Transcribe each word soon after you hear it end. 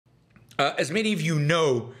As many of you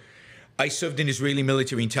know, I served in Israeli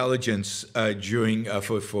military intelligence for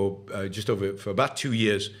about 2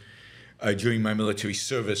 years during my military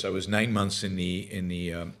service. I was 9 months in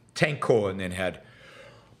the tank corps, and then had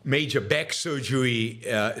major back surgery,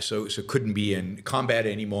 so couldn't be in combat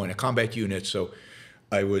anymore in a combat unit. So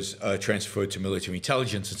I was transferred to military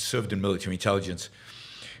intelligence and served in military intelligence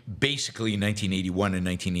basically in 1981 and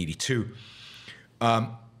 1982.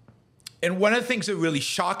 And one of the things that really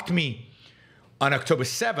shocked me on October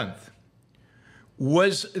 7th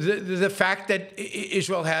was the fact that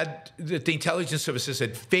that the intelligence services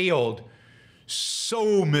had failed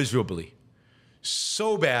so miserably,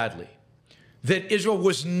 so badly, that Israel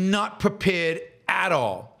was not prepared at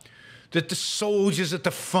all, that the soldiers at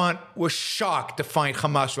the front were shocked to find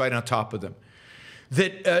Hamas right on top of them,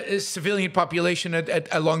 that a civilian population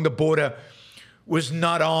along the border was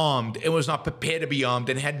not armed and was not prepared to be armed,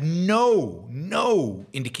 and had no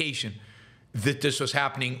indication that this was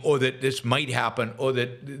happening, or that this might happen, or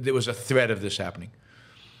that there was a threat of this happening.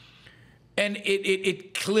 And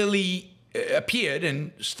it clearly appeared,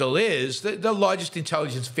 and still is, the largest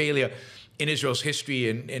intelligence failure in Israel's history,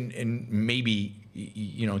 and maybe,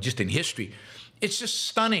 just in history. It's just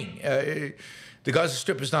stunning. The Gaza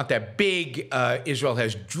Strip is not that big. Israel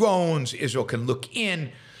has drones. Israel can look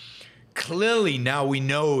in. Clearly, now we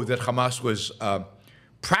know that Hamas was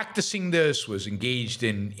practicing this, was engaged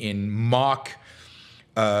in mock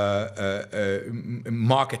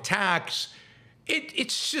attacks.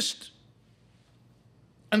 It's just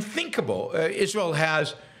unthinkable. Israel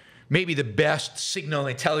has maybe the best signal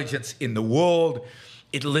intelligence in the world.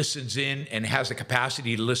 It listens in and has the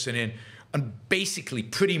capacity to listen in on basically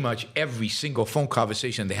pretty much every single phone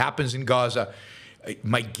conversation that happens in Gaza.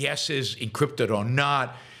 My guess is, encrypted or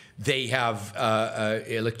not, they have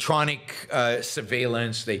electronic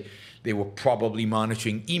surveillance. They were probably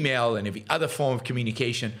monitoring email and every other form of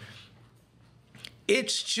communication.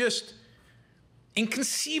 It's just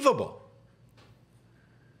inconceivable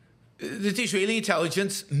that the Israeli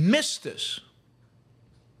intelligence missed this.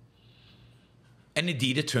 And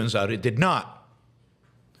indeed, it turns out it did not.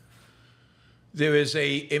 There is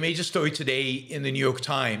a major story today in the New York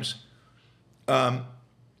Times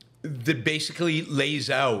that basically lays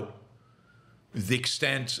out the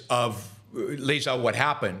extent of, lays out what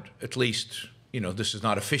happened. At least, this is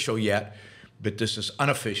not official yet, but this is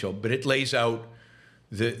unofficial. But it lays out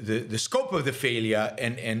the scope of the failure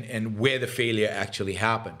and where the failure actually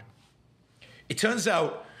happened. It turns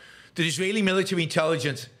out that Israeli military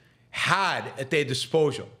intelligence had at their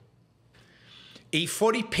disposal a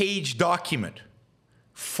 40-page document,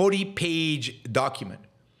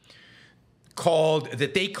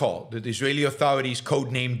 that the Israeli authorities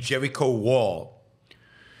codenamed Jericho Wall,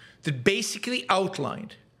 that basically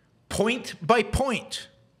outlined, point by point,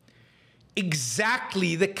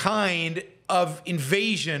 exactly the kind of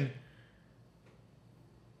invasion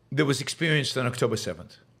that was experienced on October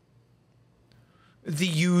 7th. The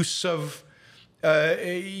use of,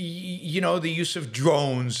 the use of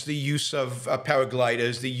drones, the use of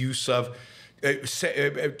paragliders, the use of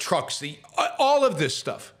trucks, all of this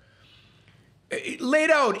stuff,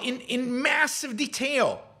 laid out in massive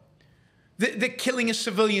detail. The killing of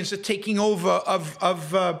civilians, the taking over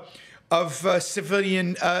of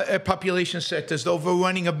civilian population sectors, the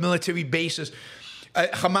overrunning of military bases.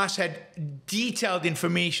 Hamas had detailed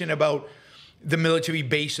information about the military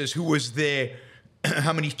bases, who was there,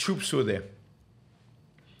 how many troops were there.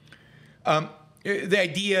 The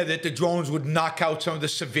idea that the drones would knock out some of the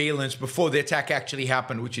surveillance before the attack actually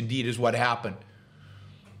happened, which indeed is what happened.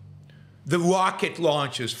 The rocket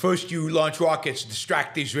launches. First you launch rockets,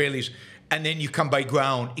 distract the Israelis, and then you come by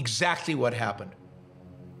ground. Exactly what happened.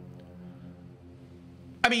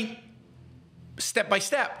 I mean, step by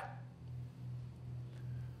step.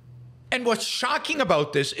 And what's shocking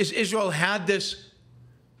about this is Israel had this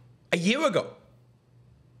a year ago.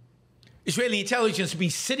 Israeli intelligence has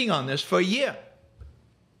been sitting on this for a year.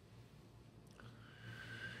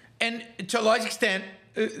 And to a large extent,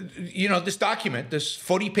 this document, this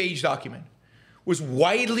 40-page document, was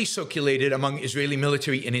widely circulated among Israeli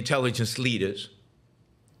military and intelligence leaders.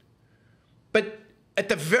 But at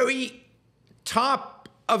the very top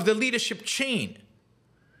of the leadership chain,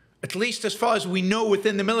 at least as far as we know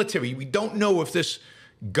within the military, we don't know if this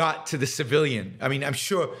got to the civilian. I mean, I'm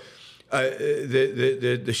sure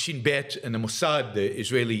the Shin Bet and the Mossad, the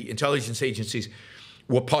Israeli intelligence agencies,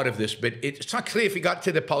 were part of this, but it's not clear if it got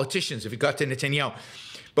to the politicians, if it got to Netanyahu.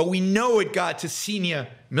 But we know it got to senior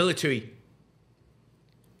military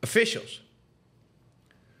officials.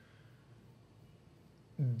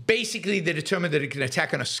 Basically, they determined that it can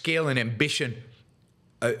attack on a scale and ambition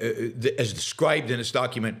as described in this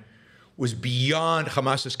document, was beyond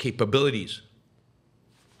Hamas's capabilities.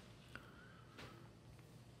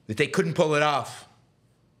 That they couldn't pull it off.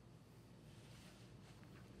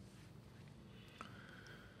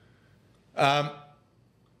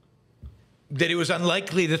 That it was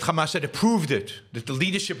unlikely that Hamas had approved it, that the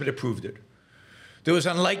leadership had approved it. That it was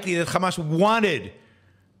unlikely that Hamas wanted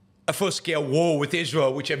a full-scale war with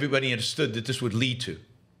Israel, which everybody understood that this would lead to.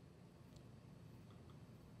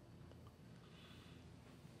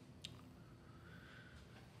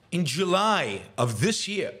 In July of this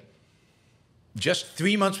year, just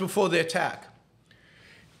 3 months before the attack,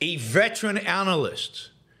 a veteran analyst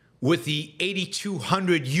with the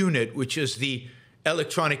 8200 unit, which is the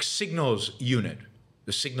electronic signals unit,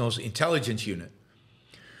 the signals intelligence unit,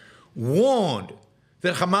 warned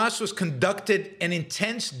that Hamas was conducted an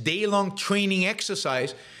intense day-long training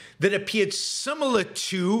exercise that appeared similar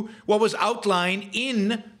to what was outlined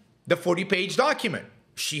in the 40-page document.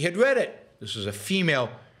 She had read it. This was a female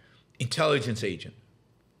intelligence agent.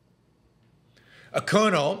 A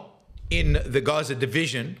colonel in the Gaza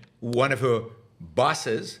division, one of her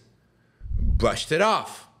bosses, brushed it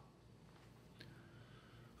off.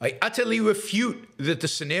 I utterly refute that the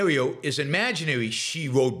scenario is imaginary, she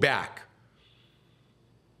wrote back.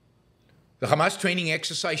 The Hamas training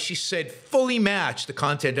exercise, she said, fully matched the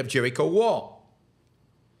content of Jericho Wall.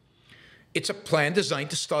 It's a plan designed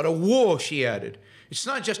to start a war, she added. It's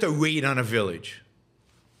not just a raid on a village.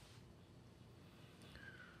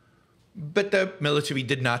 But the military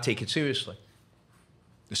did not take it seriously.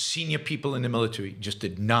 The senior people in the military just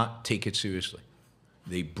did not take it seriously.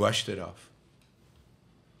 They brushed it off.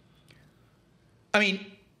 I mean,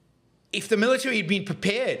 if the military had been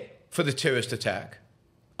prepared for the terrorist attack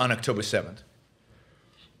on October 7th,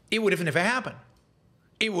 it would have never happened.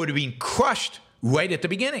 It would have been crushed right at the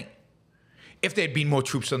beginning. If there had been more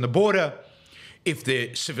troops on the border, if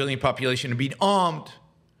the civilian population had been armed,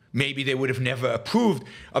 maybe they would have never approved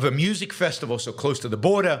of a music festival so close to the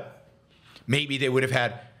border. Maybe they would have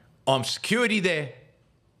had armed security there.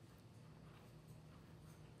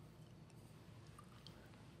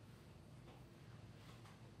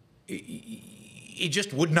 It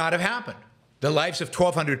just would not have happened. The lives of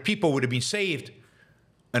 1,200 people would have been saved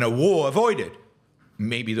and a war avoided.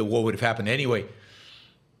 Maybe the war would have happened anyway.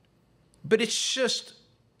 But it's just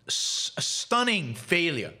a stunning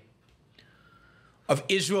failure of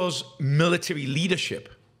Israel's military leadership,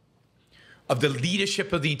 of the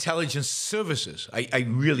leadership of the intelligence services. I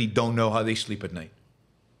really don't know how they sleep at night.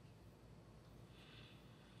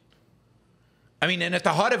 I mean, and at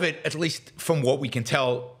the heart of it, at least from what we can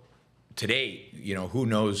tell today, you know, who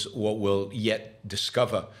knows what we'll yet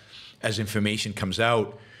discover as information comes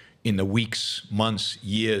out in the weeks, months,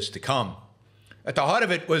 years to come. At the heart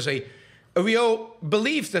of it was a real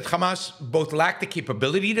belief that Hamas both lacked the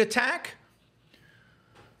capability to attack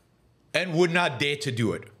and would not dare to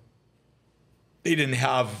do it. They didn't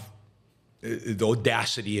have the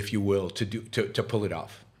audacity, if you will, to pull it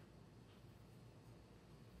off.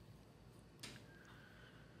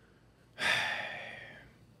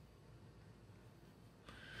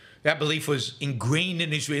 That belief was ingrained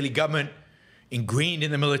in the Israeli government, ingrained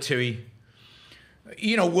in the military.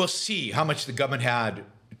 You know, we'll see how much the government had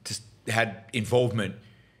involvement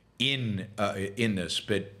in this,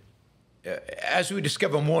 but as we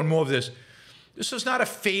discover more and more of this, this was not a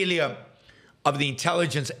failure of the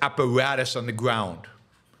intelligence apparatus on the ground.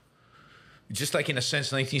 Just like in a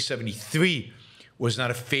sense 1973 was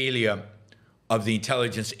not a failure of the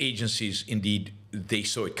intelligence agencies. Indeed, they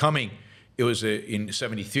saw it coming. It was in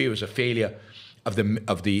 '73. It was a failure of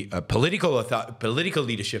the political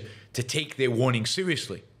leadership to take their warning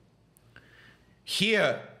seriously.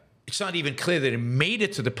 Here, it's not even clear that it made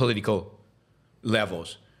it to the political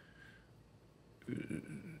levels.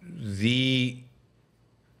 The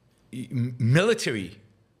military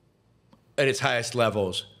at its highest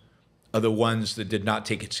levels are the ones that did not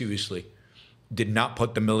take it seriously, did not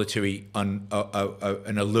put the military on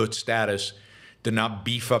an alert status, did not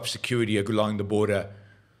beef up security along the border,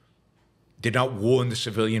 did not warn the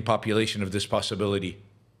civilian population of this possibility.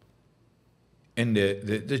 And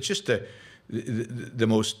the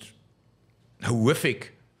most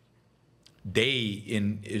horrific day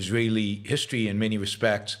in Israeli history in many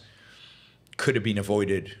respects could have been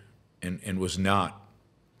avoided and was not.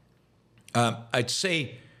 I'd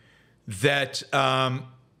say that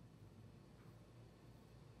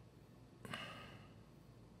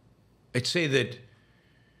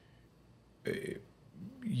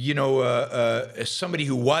you know, as somebody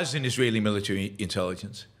who was in Israeli military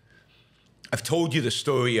intelligence, I've told you the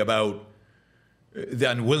story about the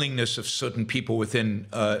unwillingness of certain people within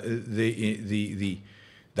the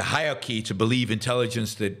hierarchy to believe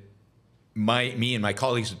intelligence that me and my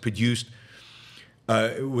colleagues had produced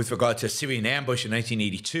with regard to a Syrian ambush in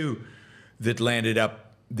 1982 that landed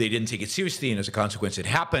up, they didn't take it seriously, and as a consequence it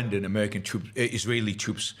happened, and Israeli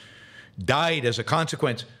troops died as a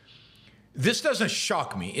consequence. This doesn't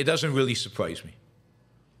shock me. It doesn't really surprise me.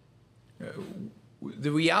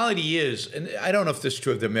 The reality is, and I don't know if this is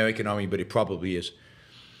true of the American army, but it probably is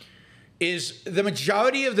the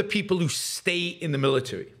majority of the people who stay in the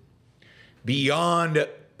military beyond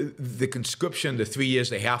the conscription, the 3 years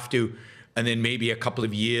they have to, and then maybe a couple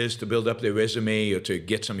of years to build up their resume or to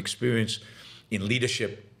get some experience in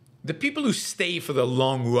leadership. The people who stay for the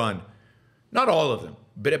long run, not all of them,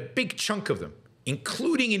 but a big chunk of them,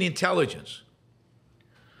 including in intelligence,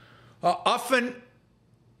 are often,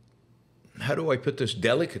 how do I put this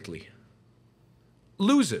delicately,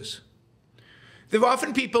 losers. There are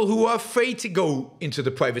often people who are afraid to go into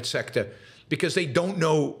the private sector because they don't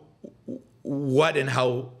know what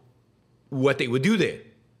they would do there.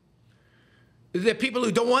 There are people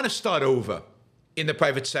who don't want to start over in the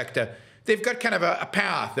private sector. They've got kind of a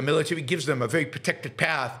path. The military gives them a very protected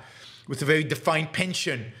path with a very defined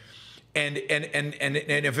pension and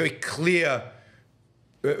a very clear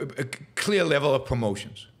level of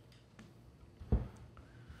promotions.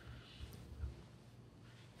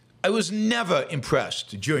 I was never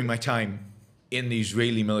impressed during my time in the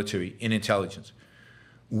Israeli military, in intelligence,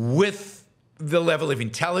 with the level of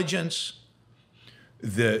intelligence,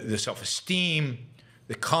 the self-esteem,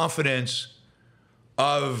 the confidence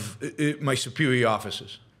of my superior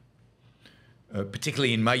officers,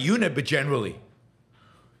 particularly in my unit, but generally,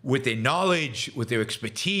 with their knowledge, with their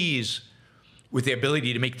expertise, with their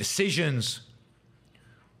ability to make decisions,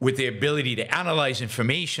 with their ability to analyze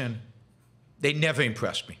information. They never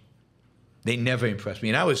impressed me. They never impressed me.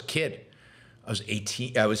 And I was a kid. I was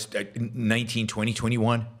 18, I was 19, 20,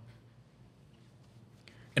 21.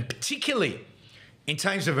 And particularly in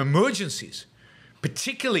times of emergencies,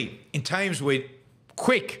 particularly in times where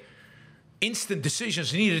quick, instant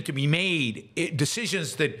decisions needed to be made,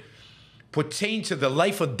 decisions that pertain to the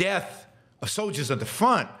life or death of soldiers at the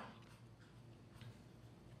front.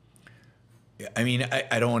 I mean,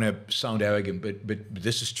 I don't want to sound arrogant, but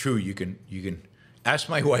this is true. You can ask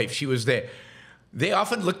my wife. She was there. They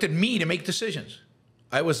often looked at me to make decisions.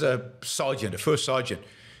 I was a sergeant, a first sergeant.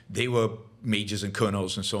 They were majors and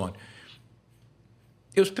colonels and so on.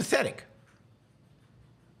 It was pathetic.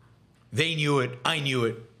 They knew it. I knew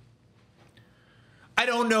it. I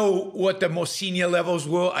don't know what the more senior levels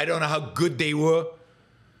were. I don't know how good they were.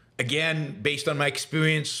 Again, based on my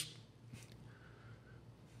experience,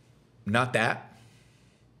 not that.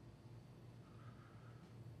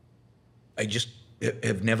 I just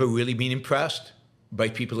have never really been impressed by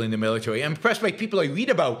people in the military. I'm impressed by people I read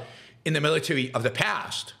about in the military of the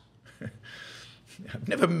past. I've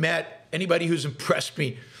never met anybody who's impressed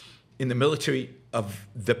me in the military of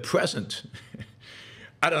the present.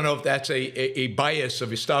 I don't know if that's a bias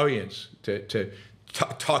of historians to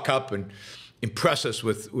talk up and impress us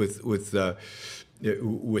with the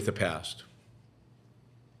past.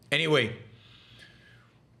 Anyway,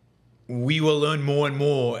 we will learn more and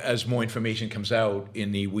more as more information comes out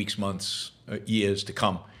in the weeks, months, years to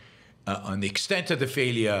come on the extent of the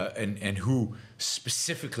failure and who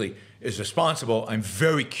specifically is responsible. I'm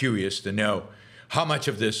very curious to know how much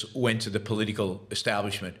of this went to the political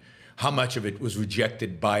establishment, how much of it was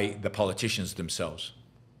rejected by the politicians themselves.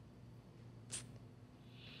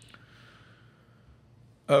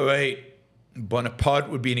 All right. Bonaparte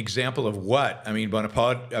would be an example of what? I mean,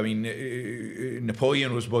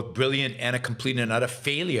 Napoleon was both brilliant and a complete and utter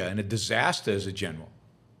failure and a disaster as a general.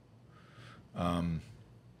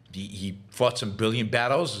 He fought some brilliant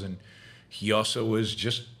battles, and he also was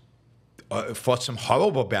just fought some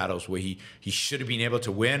horrible battles where he should have been able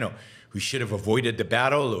to win, or he should have avoided the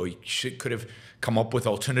battle, or could have come up with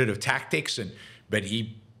alternative tactics. But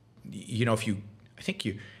he, I think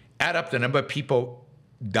you add up the number of people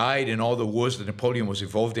died in all the wars that Napoleon was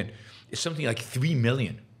involved in, it's something like 3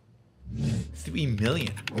 million. 3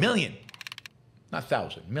 million. Million. Not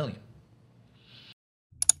 1,000, million.